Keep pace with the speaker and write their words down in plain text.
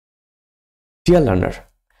dear learner,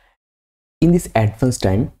 in this advanced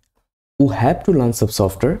time, we have to learn some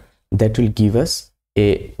software that will give us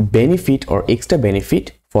a benefit or extra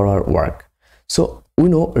benefit for our work. So we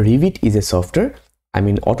know Revit is a software.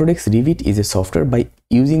 Autodesk Revit is a software. By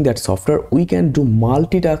using that software, we can do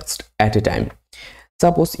multitask at a time.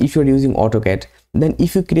 Suppose if you're using AutoCAD, then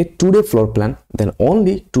if you create 2D floor plan, then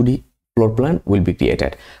only 2D floor plan will be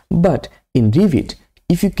created. But in Revit,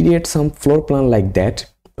 if you create some floor plan like that,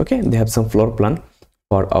 okay, they have some floor plan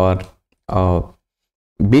for our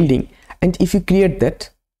building, and if you create that,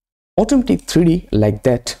 automatic 3D like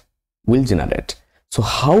that will generate. So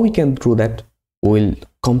how we can do that will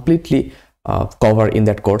completely cover in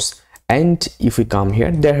that course. And if we come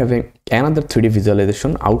here, they're having another 3D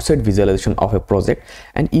visualization, outside visualization of a project,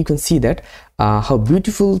 and you can see that how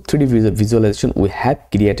beautiful 3D visualization we have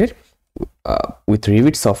created with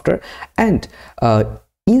Revit software. And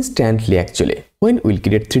instantly, actually, when we'll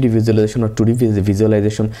create 3D visualization or 2D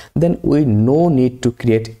visualization, then we no need to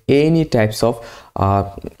create any types of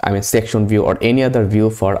section view or any other view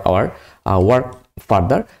for our work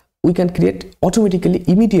further. We can create automatically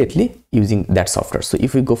immediately using that software. So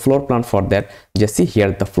if we go floor plan for that, just see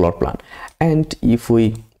here the floor plan. And if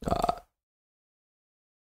we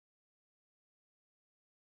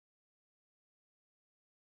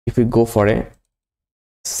go for a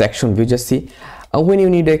section view, just see when you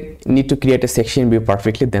need to create a section view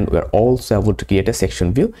perfectly, then we're also able to create a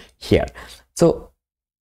section view here. So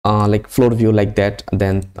like floor view like that,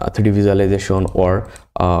 then 3D visualization, or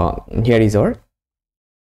here is our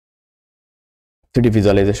 3D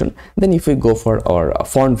visualization. Then if we go for our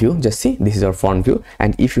front view, just see this is our front view,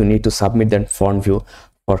 and if you need to submit that front view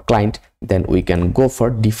for client, then we can go for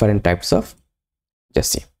different types of,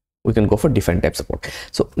 just see, we can go for different types of work.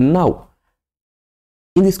 So now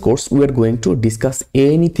in this course, we are going to discuss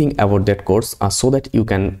anything about that course so that you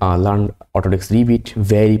can learn Autodesk Revit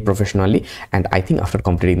very professionally. And I think after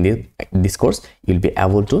completing this course, you'll be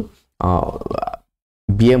able to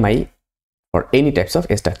BMI for any types of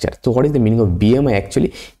structure. So what is the meaning of BMI actually?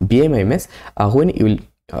 BMI means when you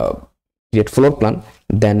will create floor plan,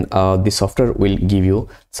 then the software will give you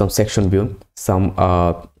some section view, some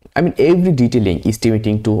every detailing,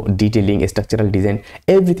 estimating to detailing, structural design,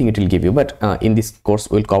 everything it will give you. But in this course,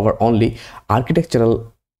 we'll cover only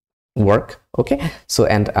architectural work. Okay, so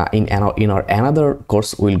and in our another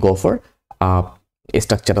course, we'll go for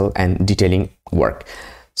structural and detailing work.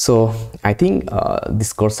 So I think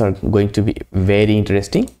this course are going to be very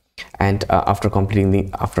interesting, and after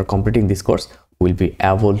completing this course, we'll be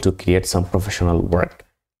able to create some professional work.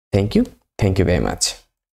 Thank you very much.